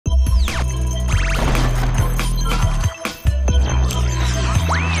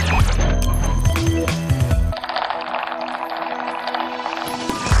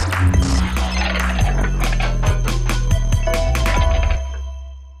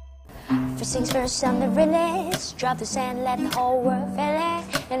First things first, I'm the realest. Drop the sand, let the whole world feel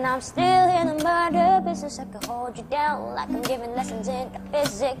it. And I'm still in the murder business. I can hold you down like I'm giving lessons in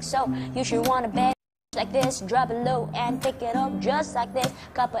physics. So you should want to bet like this. Drop it low and pick it up just like this.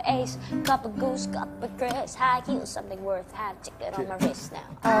 Cup of ace, cup of goose, cup of Chris. High heels, something worth have. Ticket on my wrist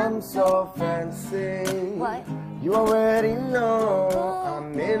now. I'm so fancy. What? You already know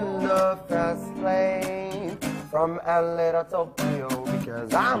I'm in the fast lane from LA to Tokyo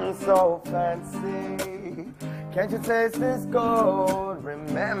because I'm so fancy. Can't you taste this gold?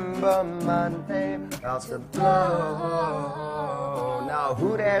 Remember my name, out the blow. Now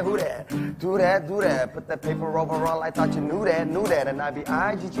who that, who that? Do that, do that. Put that paper over all, I thought you knew that, knew that. And I be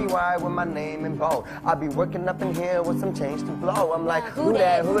IGGY with my name in bold. I be working up in here with some change to blow. I'm like, who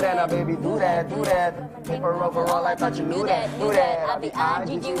that, now baby, do that, do that. Paper over all, I thought you knew that, knew that. I be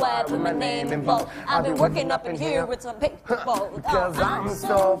IGGY with my name in bold. I be working up in here with some paper bold. Cause I'm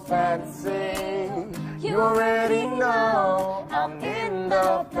so fancy. You already know I'm in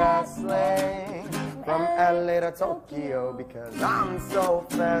the fast lane from LA to Tokyo because I'm so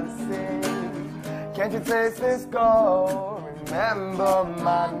fancy. Can't you taste this gold? Remember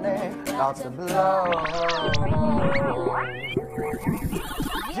my name, out to blow.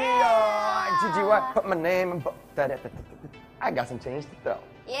 GGY, put my name in. I got some change to throw.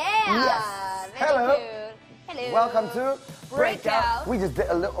 Yeah. Yes. Very Hello. good. Hello. Welcome to Breakout. We just did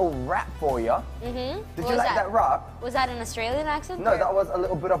a little rap for you. Mm-hmm. Did you like that rap? Was that an Australian accent? No, that was a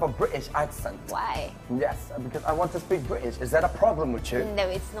little bit of a British accent. Why? Yes, because I want to speak British. Is that a problem with you? No,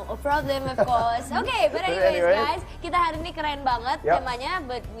 it's not a problem, of course. Okay, but anyways, guys, kita hari ini keren banget temanya,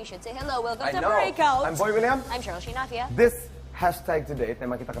 but we should say hello. Welcome to Breakout. I'm Boy William. I'm Sheryl Sheinafia. This hashtag today,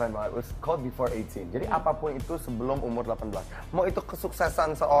 tema kita keren banget, was called before 18. Jadi apapun itu sebelum umur 18. Mau itu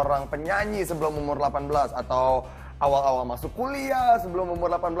kesuksesan seorang penyanyi sebelum umur 18 atau awal-awal masuk kuliah sebelum umur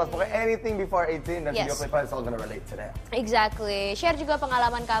 18, pokoknya anything before 18 dan video klipnya is all gonna relate to that. Exactly. Share juga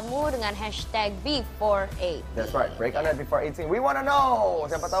pengalaman kamu dengan hashtag before 18. That's right. Breakout before 18. We wanna know.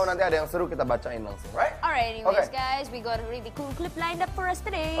 Siapa tahu nanti ada yang seru kita bacain langsung, right? Alright, anyways guys, we got a really cool clip lined up for us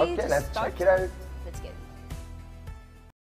today. Okay, let's check it out. Let's get it.